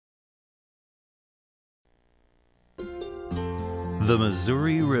The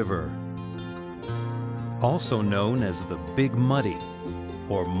Missouri River, also known as the Big Muddy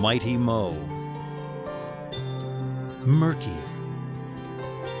or Mighty Mo. Murky,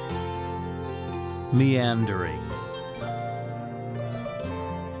 meandering,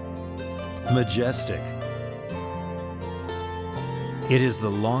 majestic. It is the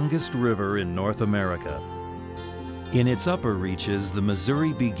longest river in North America. In its upper reaches, the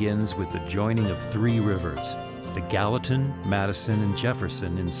Missouri begins with the joining of three rivers, the Gallatin, Madison, and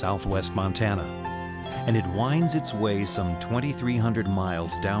Jefferson in southwest Montana, and it winds its way some 2,300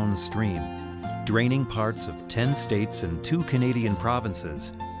 miles downstream, draining parts of 10 states and 2 Canadian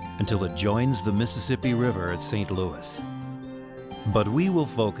provinces until it joins the Mississippi River at St. Louis. But we will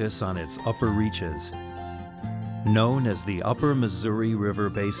focus on its upper reaches, known as the Upper Missouri River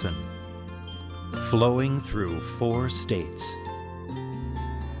Basin, flowing through 4 states.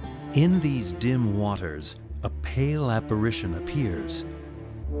 In these dim waters, a pale apparition appears,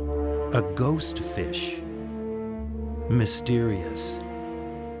 a ghost fish, mysterious,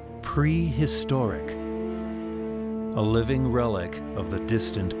 prehistoric, a living relic of the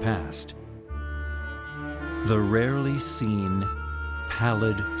distant past, the rarely seen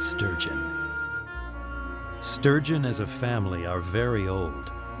Pallid Sturgeon. Sturgeon as a family are very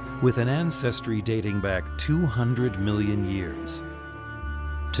old, with an ancestry dating back 200 million years.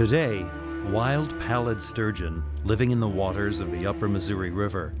 Today, wild pallid sturgeon living in the waters of the Upper Missouri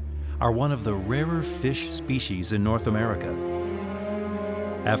River are one of the rarer fish species in North America.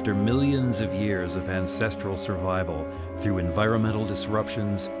 After millions of years of ancestral survival through environmental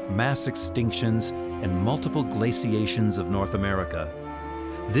disruptions, mass extinctions, and multiple glaciations of North America,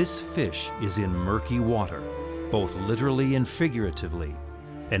 this fish is in murky water, both literally and figuratively,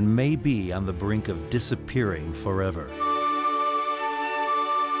 and may be on the brink of disappearing forever.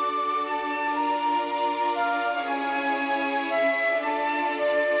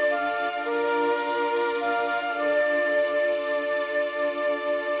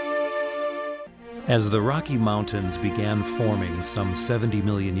 As the Rocky Mountains began forming some 70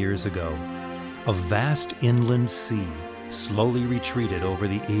 million years ago, a vast inland sea slowly retreated over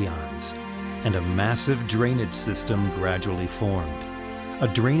the eons, and a massive drainage system gradually formed. A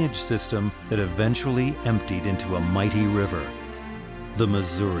drainage system that eventually emptied into a mighty river, the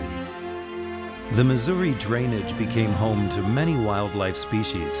Missouri. The Missouri drainage became home to many wildlife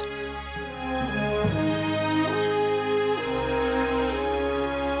species.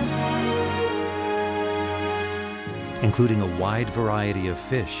 Including a wide variety of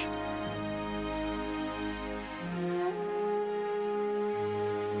fish.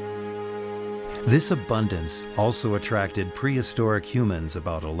 This abundance also attracted prehistoric humans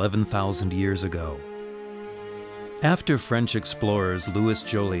about 11,000 years ago. After French explorers Louis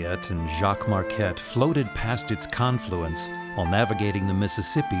Joliet and Jacques Marquette floated past its confluence while navigating the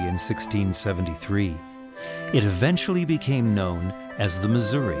Mississippi in 1673, it eventually became known as the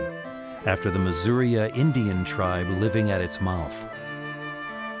Missouri, after the Missouria Indian tribe living at its mouth.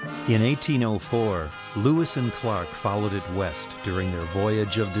 In 1804, Lewis and Clark followed it west during their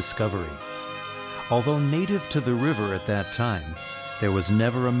voyage of discovery. Although native to the river at that time, there was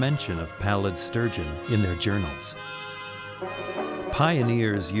never a mention of pallid sturgeon in their journals.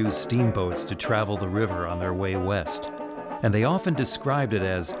 Pioneers used steamboats to travel the river on their way west, and they often described it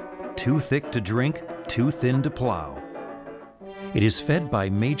as too thick to drink, too thin to plow. It is fed by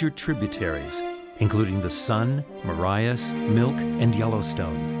major tributaries, including the Sun, Marias, Milk, and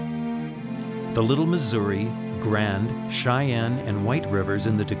Yellowstone. The Little Missouri, Grand, Cheyenne, and White Rivers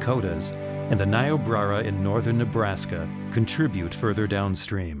in the Dakotas, and the Niobrara in northern Nebraska contribute further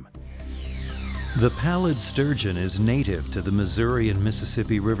downstream. The pallid sturgeon is native to the Missouri and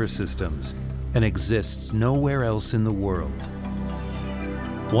Mississippi river systems and exists nowhere else in the world.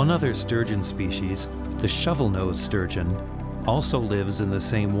 One other sturgeon species, the shovel-nosed sturgeon, also lives in the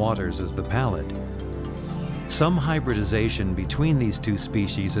same waters as the pallid. Some hybridization between these two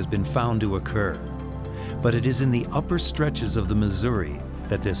species has been found to occur, but it is in the upper stretches of the Missouri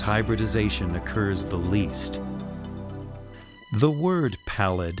that this hybridization occurs the least. The word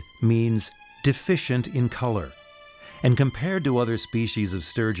pallid means deficient in color, and compared to other species of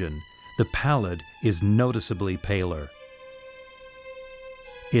sturgeon, the pallid is noticeably paler.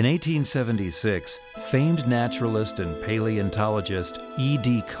 In 1876, famed naturalist and paleontologist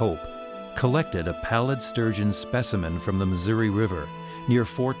E.D. Cope collected a pallid sturgeon specimen from the Missouri River near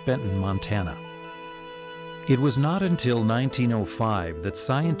Fort Benton, Montana. It was not until 1905 that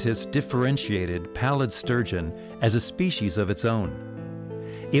scientists differentiated pallid sturgeon as a species of its own.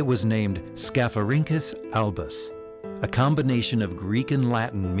 It was named Scaphorhynchus albus, a combination of Greek and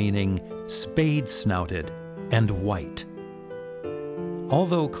Latin meaning spade-snouted and white.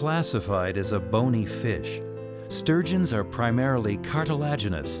 Although classified as a bony fish, sturgeons are primarily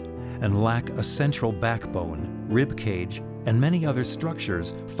cartilaginous and lack a central backbone, rib cage, and many other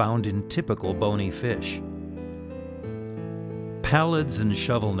structures found in typical bony fish. Pallids and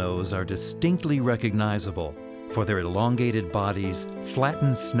shovelnose are distinctly recognizable for their elongated bodies,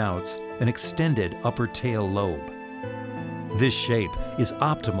 flattened snouts, and extended upper tail lobe. This shape is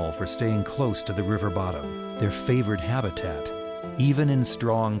optimal for staying close to the river bottom, their favored habitat, even in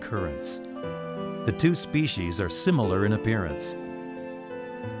strong currents. The two species are similar in appearance.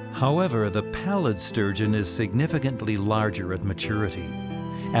 However, the pallid sturgeon is significantly larger at maturity,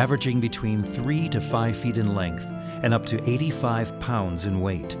 averaging between 3 to 5 feet in length and up to 85 pounds in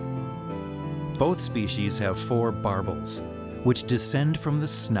weight. Both species have 4 barbels, which descend from the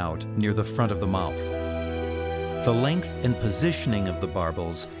snout near the front of the mouth. The length and positioning of the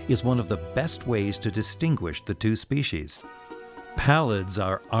barbels is one of the best ways to distinguish the two species. Pallids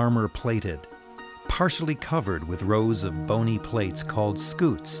are armor-plated, partially covered with rows of bony plates called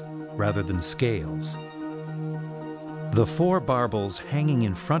scutes rather than scales. The 4 barbels hanging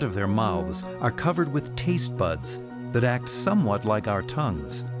in front of their mouths are covered with taste buds that act somewhat like our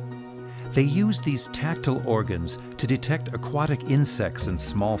tongues. They use these tactile organs to detect aquatic insects and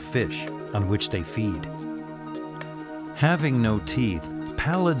small fish on which they feed. Having no teeth,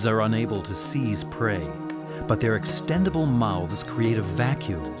 pallids are unable to seize prey, but their extendable mouths create a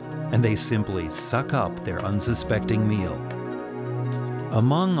vacuum, and they simply suck up their unsuspecting meal.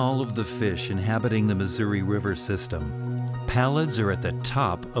 Among all of the fish inhabiting the Missouri River system, pallids are at the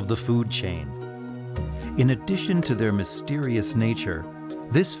top of the food chain. In addition to their mysterious nature,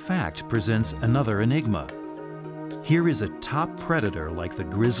 this fact presents another enigma. Here is a top predator like the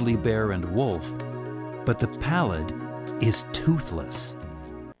grizzly bear and wolf, but the pallid is toothless.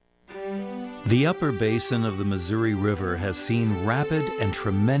 The upper basin of the Missouri River has seen rapid and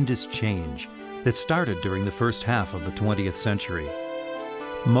tremendous change that started during the first half of the 20th century.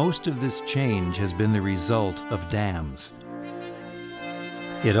 Most of this change has been the result of dams.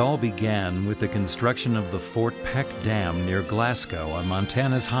 It all began with the construction of the Fort Peck Dam near Glasgow on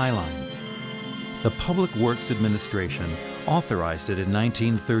Montana's High Line. The Public Works Administration authorized it in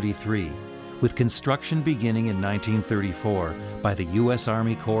 1933, with construction beginning in 1934 by the U.S.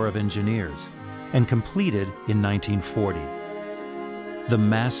 Army Corps of Engineers and completed in 1940. The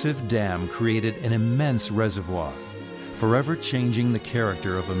massive dam created an immense reservoir, forever changing the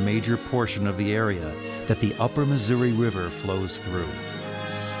character of a major portion of the area that the upper Missouri River flows through.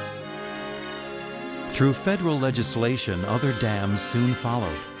 Through federal legislation, other dams soon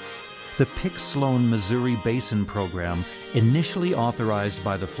followed. The Pick-Sloan Missouri Basin Program, initially authorized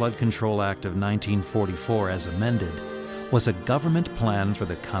by the Flood Control Act of 1944 as amended, was a government plan for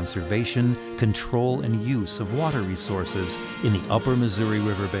the conservation, control, and use of water resources in the upper Missouri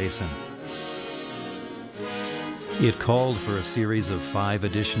River Basin. It called for a series of 5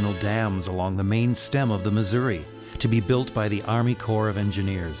 additional dams along the main stem of the Missouri to be built by the Army Corps of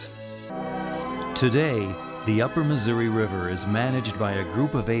Engineers. Today, the upper Missouri River is managed by a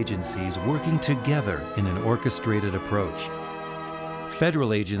group of agencies working together in an orchestrated approach.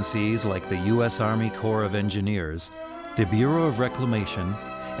 Federal agencies like the U.S. Army Corps of Engineers, the Bureau of Reclamation,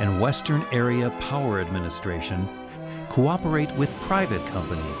 and Western Area Power Administration cooperate with private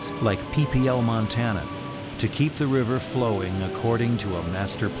companies like PPL Montana to keep the river flowing according to a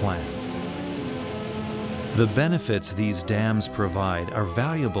master plan. The benefits these dams provide are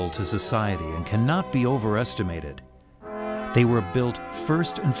valuable to society and cannot be overestimated. They were built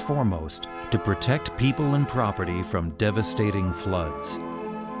first and foremost to protect people and property from devastating floods.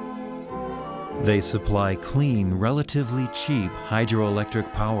 They supply clean, relatively cheap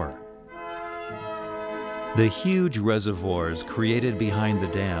hydroelectric power. The huge reservoirs created behind the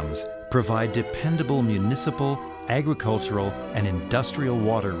dams provide dependable municipal, agricultural, and industrial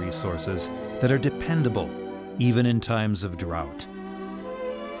water resources that are dependable even in times of drought.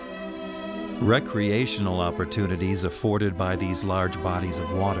 Recreational opportunities afforded by these large bodies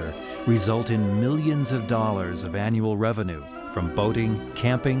of water result in millions of dollars of annual revenue from boating,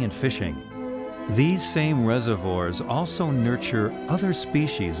 camping, and fishing. These same reservoirs also nurture other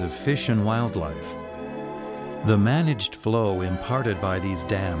species of fish and wildlife. The managed flow imparted by these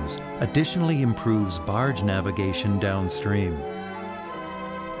dams additionally improves barge navigation downstream.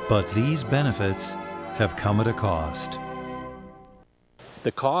 But these benefits have come at a cost.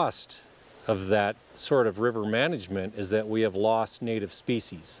 The cost of that sort of river management is that we have lost native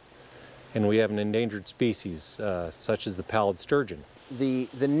species, and we have an endangered species such as the pallid sturgeon. The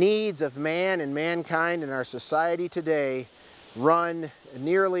needs of man and mankind in our society today run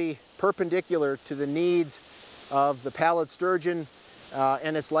nearly perpendicular to the needs of the pallid sturgeon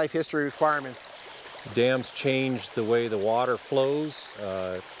and its life history requirements. Dams change the way the water flows.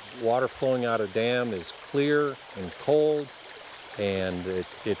 Water flowing out of dam is clear and cold, and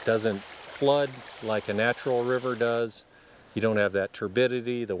it doesn't flood like a natural river does. You don't have that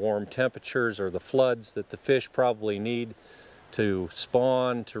turbidity, the warm temperatures, or the floods that the fish probably need to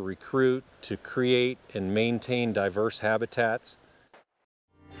spawn, to recruit, to create and maintain diverse habitats.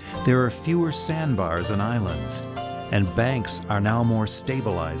 There are fewer sandbars and islands, and banks are now more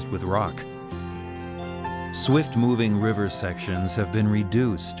stabilized with rock. Swift-moving river sections have been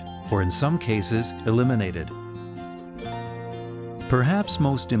reduced, or in some cases, eliminated. Perhaps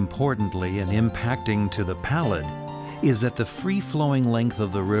most importantly and impacting to the Pallid is that the free-flowing length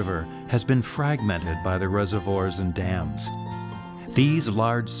of the river has been fragmented by the reservoirs and dams. These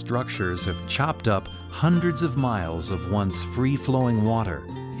large structures have chopped up hundreds of miles of once free-flowing water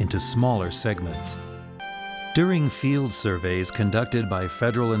into smaller segments. During field surveys conducted by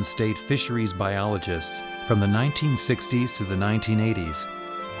federal and state fisheries biologists from the 1960s to the 1980s,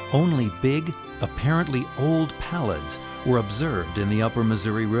 only big, apparently old pallids were observed in the upper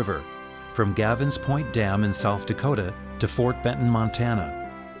Missouri River, from Gavin's Point Dam in South Dakota to Fort Benton,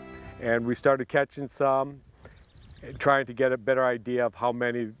 Montana. And we started catching some, trying to get a better idea of how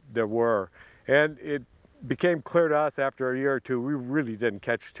many there were. And it became clear to us after a year or two, we really didn't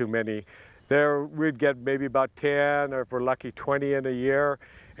catch too many. There we'd get maybe about 10, or if we're lucky, 20 in a year.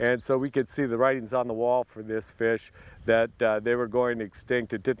 And so we could see the writings on the wall for this fish that they were going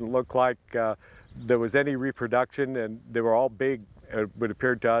extinct. It didn't look like there was any reproduction, and they were all big, it would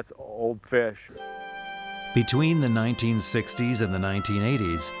appear to us, old fish. Between the 1960s and the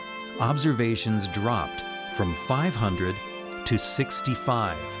 1980s, observations dropped from 500 to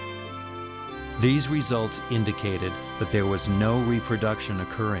 65. These results indicated that there was no reproduction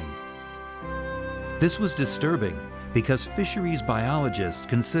occurring. This was disturbing because fisheries biologists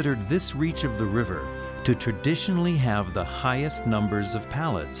considered this reach of the river to traditionally have the highest numbers of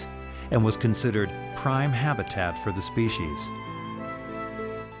pallids and was considered prime habitat for the species.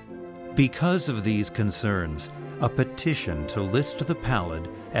 Because of these concerns, a petition to list the pallid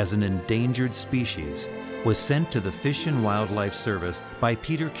as an endangered species was sent to the Fish and Wildlife Service by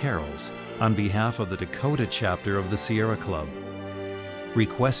Peter Carrolls on behalf of the Dakota chapter of the Sierra Club,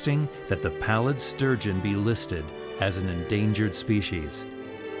 requesting that the pallid sturgeon be listed as an endangered species.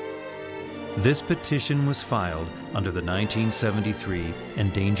 This petition was filed under the 1973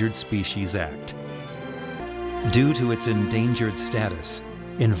 Endangered Species Act. Due to its endangered status,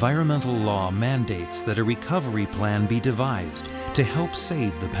 environmental law mandates that a recovery plan be devised to help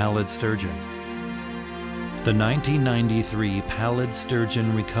save the pallid sturgeon. The 1993 Pallid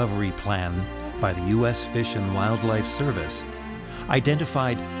Sturgeon Recovery Plan by the U.S. Fish and Wildlife Service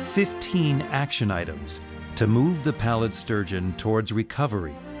identified 15 action items to move the pallid sturgeon towards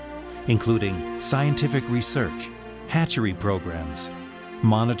recovery, including scientific research, hatchery programs,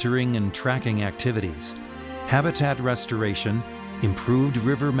 monitoring and tracking activities, habitat restoration, improved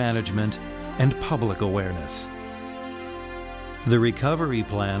river management, and public awareness. The recovery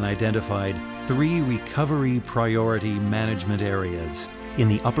plan identified 3 recovery priority management areas in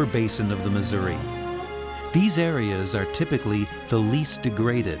the upper basin of the Missouri. These areas are typically the least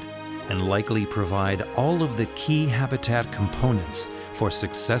degraded and likely provide all of the key habitat components for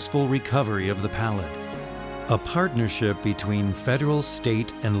successful recovery of the pallid. A partnership between federal,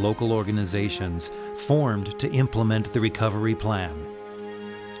 state, and local organizations formed to implement the recovery plan.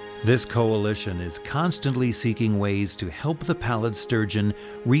 This coalition is constantly seeking ways to help the pallid sturgeon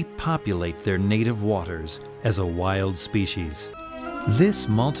repopulate their native waters as a wild species. This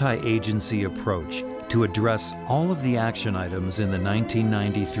multi-agency approach to address all of the action items in the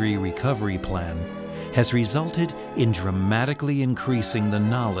 1993 recovery plan has resulted in dramatically increasing the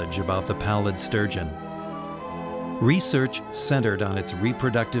knowledge about the pallid sturgeon. Research centered on its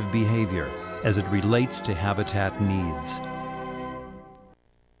reproductive behavior as it relates to habitat needs.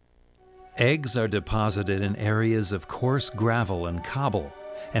 Eggs are deposited in areas of coarse gravel and cobble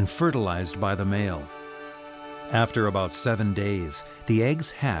and fertilized by the male. After about 7 days, the eggs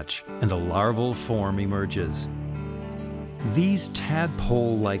hatch and a larval form emerges. These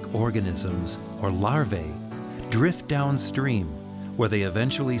tadpole-like organisms, or larvae, drift downstream, where they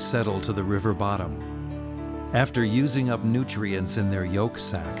eventually settle to the river bottom. After using up nutrients in their yolk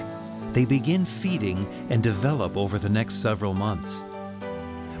sac, they begin feeding and develop over the next several months.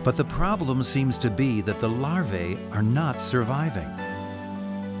 But the problem seems to be that the larvae are not surviving.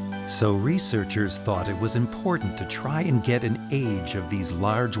 So researchers thought it was important to try and get an age of these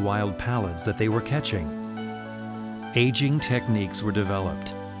large wild pallids that they were catching. Aging techniques were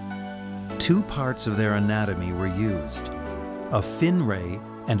developed. 2 parts of their anatomy were used. a fin ray,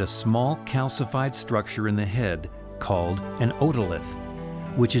 and a small calcified structure in the head called an otolith,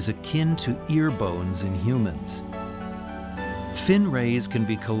 which is akin to ear bones in humans. Fin rays can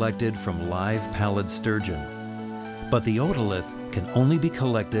be collected from live pallid sturgeon, but the otolith can only be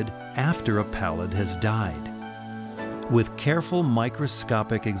collected after a pallid has died. With careful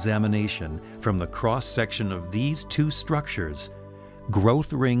microscopic examination from the cross-section of these two structures,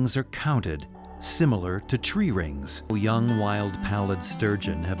 growth rings are counted similar to tree rings. Young wild pallid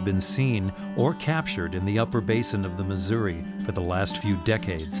sturgeon have been seen or captured in the upper basin of the Missouri for the last few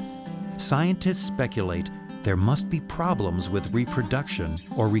decades. Scientists speculate there must be problems with reproduction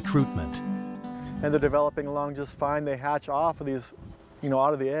or recruitment. And they're developing along just fine. They hatch off of these,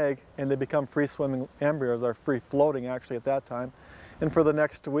 out of the egg, and they become free-swimming embryos, or free-floating actually at that time. And for the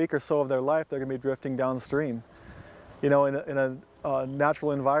next week or so of their life, they're going to be drifting downstream. In a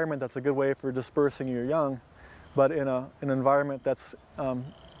natural environment, that's a good way for dispersing your young, but in an environment that's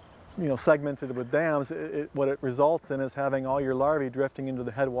segmented with dams, what it results in is having all your larvae drifting into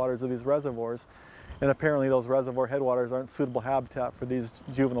the headwaters of these reservoirs. And apparently those reservoir headwaters aren't suitable habitat for these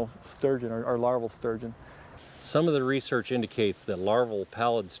juvenile sturgeon or larval sturgeon. Some of the research indicates that larval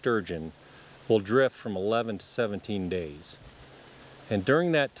pallid sturgeon will drift from 11 to 17 days. And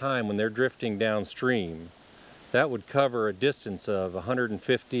during that time when they're drifting downstream, that would cover a distance of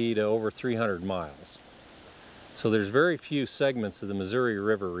 150 to over 300 miles. So there's very few segments of the Missouri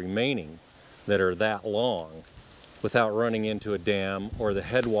River remaining that are that long without running into a dam or the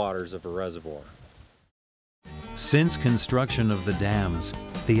headwaters of a reservoir. Since construction of the dams,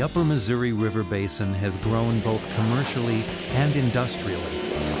 the upper Missouri River Basin has grown both commercially and industrially.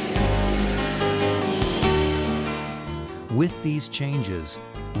 With these changes,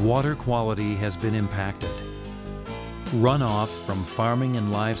 water quality has been impacted. Runoff from farming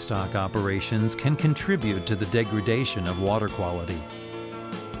and livestock operations can contribute to the degradation of water quality.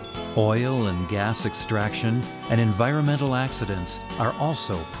 Oil and gas extraction and environmental accidents are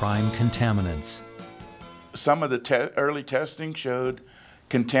also prime contaminants. Some of the early testing showed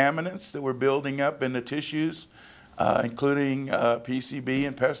contaminants that were building up in the tissues, including PCB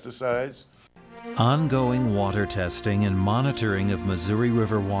and pesticides. Ongoing water testing and monitoring of Missouri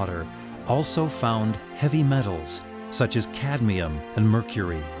River water also found heavy metals such as cadmium and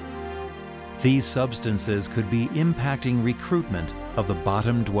mercury. These substances could be impacting recruitment of the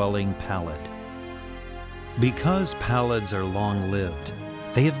bottom-dwelling pallid. Because pallids are long-lived,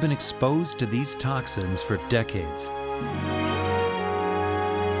 they have been exposed to these toxins for decades.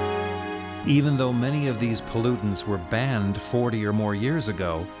 Even though many of these pollutants were banned 40 or more years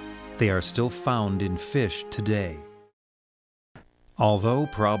ago, they are still found in fish today. Although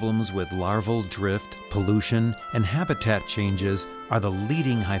problems with larval drift, pollution, and habitat changes are the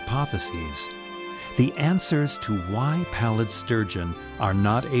leading hypotheses, the answers to why pallid sturgeon are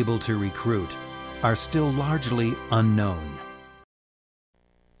not able to recruit are still largely unknown.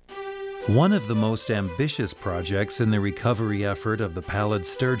 One of the most ambitious projects in the recovery effort of the pallid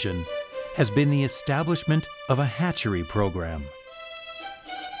sturgeon has been the establishment of a hatchery program.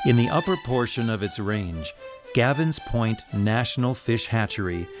 In the upper portion of its range, Gavin's Point National Fish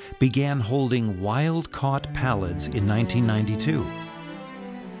Hatchery began holding wild-caught pallids in 1992.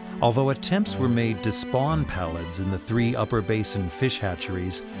 Although attempts were made to spawn pallids in the 3 upper basin fish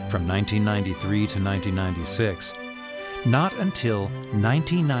hatcheries from 1993 to 1996, not until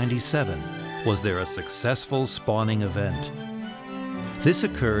 1997 was there a successful spawning event. This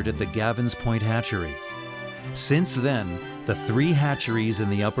occurred at the Gavin's Point Hatchery. Since then, the 3 hatcheries in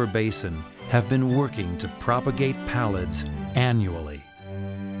the upper basin have been working to propagate pallids annually.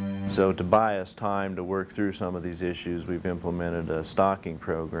 So to buy us time to work through some of these issues, we've implemented a stocking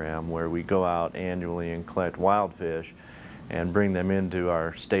program where we go out annually and collect wild fish and bring them into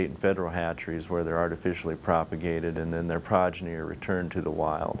our state and federal hatcheries where they're artificially propagated, and then their progeny are returned to the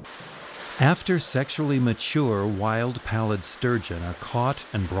wild. After sexually mature wild pallid sturgeon are caught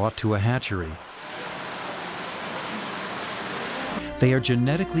and brought to a hatchery, they are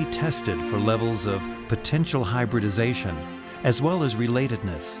genetically tested for levels of potential hybridization as well as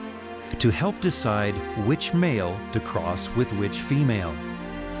relatedness to help decide which male to cross with which female.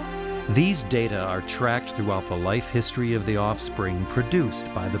 These data are tracked throughout the life history of the offspring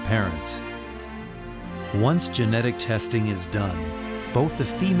produced by the parents. Once genetic testing is done, both the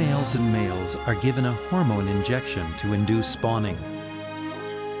females and males are given a hormone injection to induce spawning.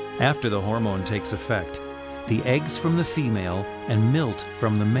 After the hormone takes effect, the eggs from the female and milt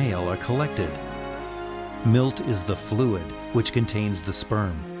from the male are collected. Milt is the fluid which contains the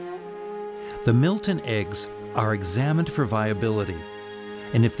sperm. The milt and eggs are examined for viability,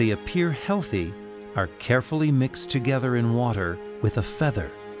 and if they appear healthy, are carefully mixed together in water with a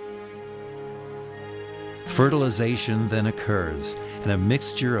feather. Fertilization then occurs, and a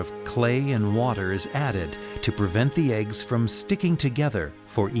mixture of clay and water is added to prevent the eggs from sticking together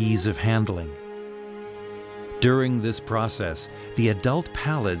for ease of handling. During this process, the adult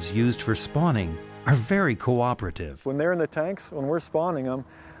pallids used for spawning are very cooperative. When they're in the tanks, when we're spawning them,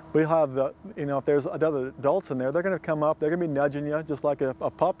 we have the, if there's other adults in there, they're going to come up, they're going to be nudging you just like a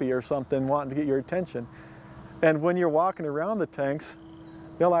puppy or something, wanting to get your attention. And when you're walking around the tanks,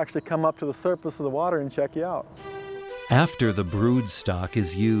 they'll actually come up to the surface of the water and check you out. After the brood stock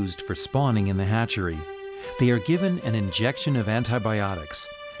is used for spawning in the hatchery, they are given an injection of antibiotics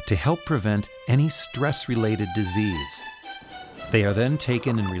to help prevent any stress-related disease. They are then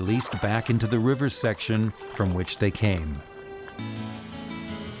taken and released back into the river section from which they came.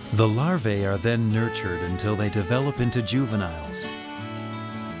 The larvae are then nurtured until they develop into juveniles.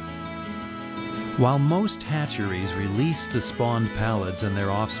 While most hatcheries release the spawned pallids and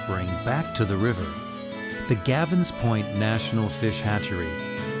their offspring back to the river, the Gavins Point National Fish Hatchery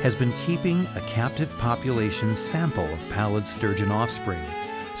has been keeping a captive population sample of pallid sturgeon offspring,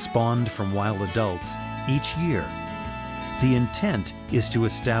 spawned from wild adults, each year. The intent is to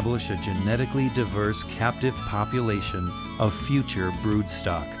establish a genetically diverse captive population of future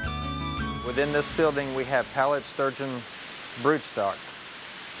broodstock. Within this building we have pallid sturgeon broodstock.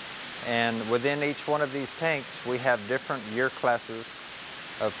 And within each one of these tanks we have different year classes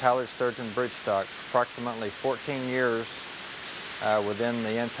of pallid sturgeon broodstock, approximately 14 years within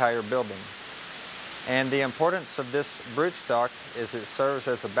the entire building. And the importance of this broodstock is it serves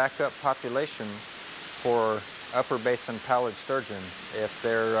as a backup population for upper basin pallid sturgeon. If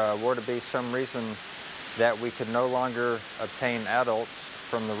there were to be some reason that we could no longer obtain adults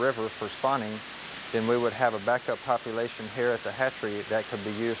from the river for spawning, then we would have a backup population here at the hatchery that could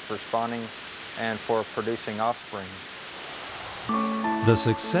be used for spawning and for producing offspring. The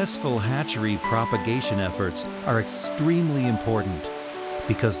successful hatchery propagation efforts are extremely important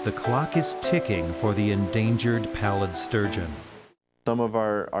because the clock is ticking for the endangered pallid sturgeon. Some of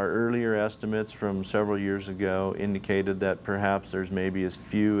our earlier estimates from several years ago indicated that perhaps there's maybe as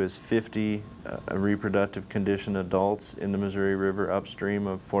few as 50 reproductive condition adults in the Missouri River upstream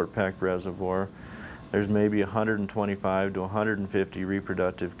of Fort Peck Reservoir. There's maybe 125 to 150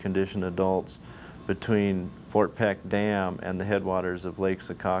 reproductive condition adults between Fort Peck Dam and the headwaters of Lake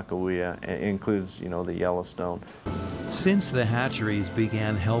Sakakawea. It includes, the Yellowstone. Since the hatcheries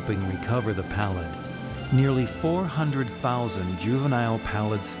began helping recover the pallid, nearly 400,000 juvenile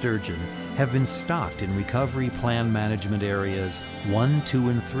pallid sturgeon have been stocked in recovery plan management areas 1, 2,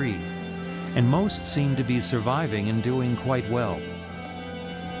 and 3, and most seem to be surviving and doing quite well.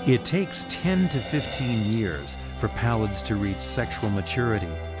 It takes 10 to 15 years for pallids to reach sexual maturity,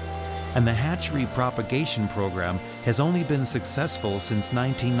 and the hatchery propagation program has only been successful since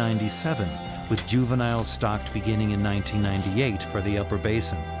 1997, with juveniles stocked beginning in 1998 for the upper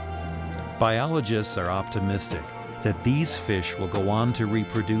basin. Biologists are optimistic that these fish will go on to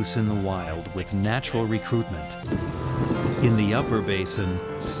reproduce in the wild with natural recruitment. In the upper basin,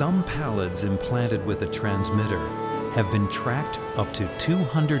 some pallids implanted with a transmitter have been tracked up to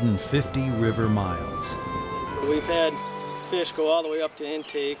 250 river miles. So we've had fish go all the way up to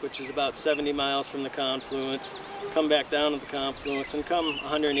intake, which is about 70 miles from the confluence, come back down to the confluence, and come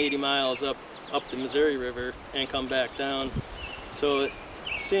 180 miles up the Missouri River and come back down. So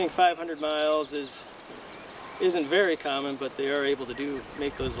seeing 500 miles isn't very common, but they are able to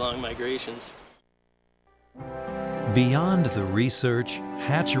make those long migrations. Beyond the research,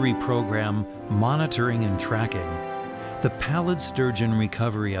 hatchery program, monitoring, and tracking, the pallid sturgeon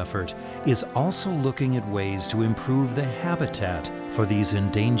recovery effort is also looking at ways to improve the habitat for these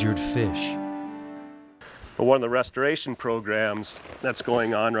endangered fish. But one of the restoration programs that's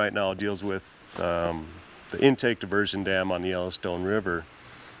going on right now deals with the intake diversion dam on the Yellowstone River.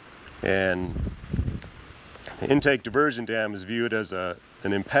 And the intake diversion dam is viewed as an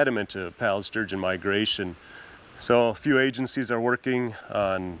impediment to pallid sturgeon migration. So a few agencies are working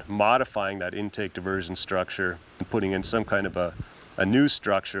on modifying that intake diversion structure and putting in some kind of a new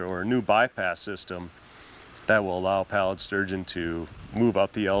structure or a new bypass system that will allow pallid sturgeon to move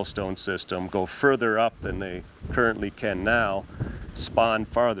up the Yellowstone system, go further up than they currently can now, spawn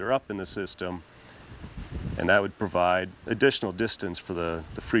farther up in the system, and that would provide additional distance for the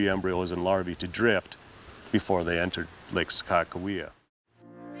free embryos and larvae to drift before they enter Lake Sakakawea.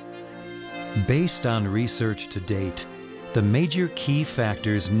 Based on research to date, the major key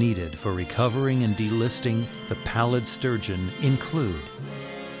factors needed for recovering and delisting the pallid sturgeon include: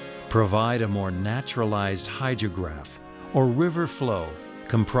 provide a more naturalized hydrograph or river flow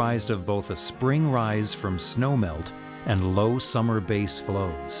comprised of both a spring rise from snowmelt and low summer base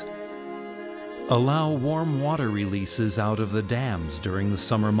flows. Allow warm water releases out of the dams during the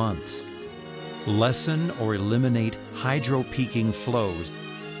summer months. Lessen or eliminate hydro-peaking flows.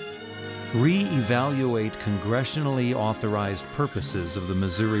 Re-evaluate congressionally authorized purposes of the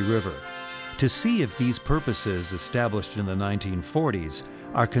Missouri River to see if these purposes established in the 1940s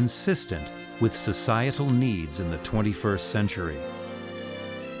are consistent with societal needs in the 21st century.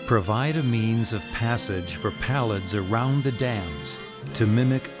 Provide a means of passage for pallids around the dams to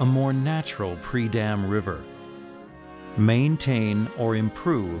mimic a more natural pre-dam river. Maintain or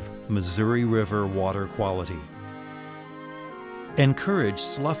improve Missouri River water quality. Encourage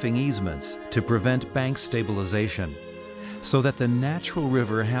sloughing easements to prevent bank stabilization, so that the natural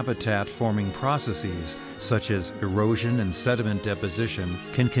river habitat forming processes such as erosion and sediment deposition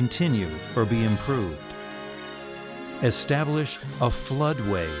can continue or be improved. Establish a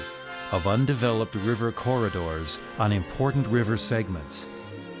floodway of undeveloped river corridors on important river segments,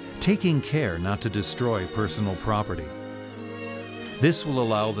 taking care not to destroy personal property. This will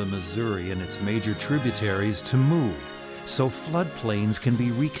allow the Missouri and its major tributaries to move so floodplains can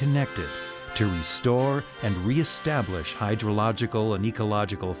be reconnected to restore and reestablish hydrological and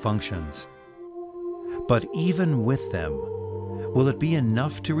ecological functions. But even with them, will it be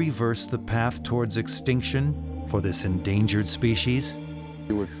enough to reverse the path towards extinction for this endangered species?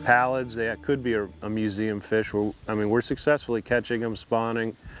 With pallids, that could be a museum fish. We're successfully catching them,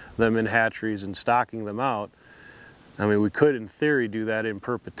 spawning them in hatcheries and stocking them out. We could, in theory, do that in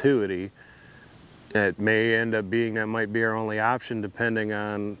perpetuity. It may end up being that might be our only option, depending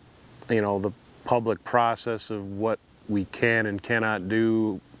on, the public process of what we can and cannot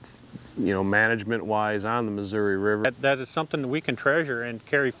do, management-wise on the Missouri River. That is something that we can treasure and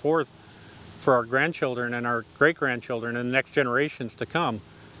carry forth for our grandchildren and our great-grandchildren and the next generations to come,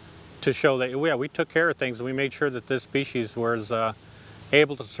 to show that, yeah, we took care of things and we made sure that this species was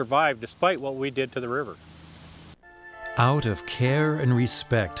able to survive despite what we did to the river. Out of care and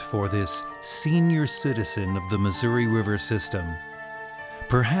respect for this senior citizen of the Missouri River system,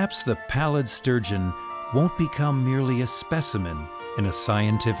 perhaps the pallid sturgeon won't become merely a specimen in a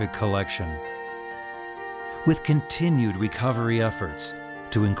scientific collection. With continued recovery efforts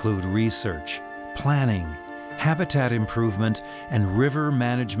to include research, planning, habitat improvement, and river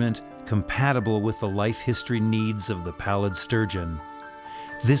management compatible with the life history needs of the pallid sturgeon,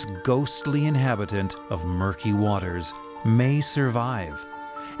 this ghostly inhabitant of murky waters may survive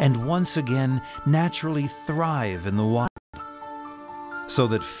and once again naturally thrive in the wild, so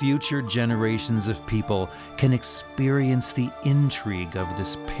that future generations of people can experience the intrigue of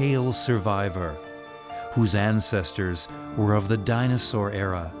this pale survivor, whose ancestors were of the dinosaur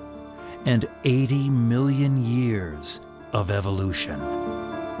era and 80 million years of evolution.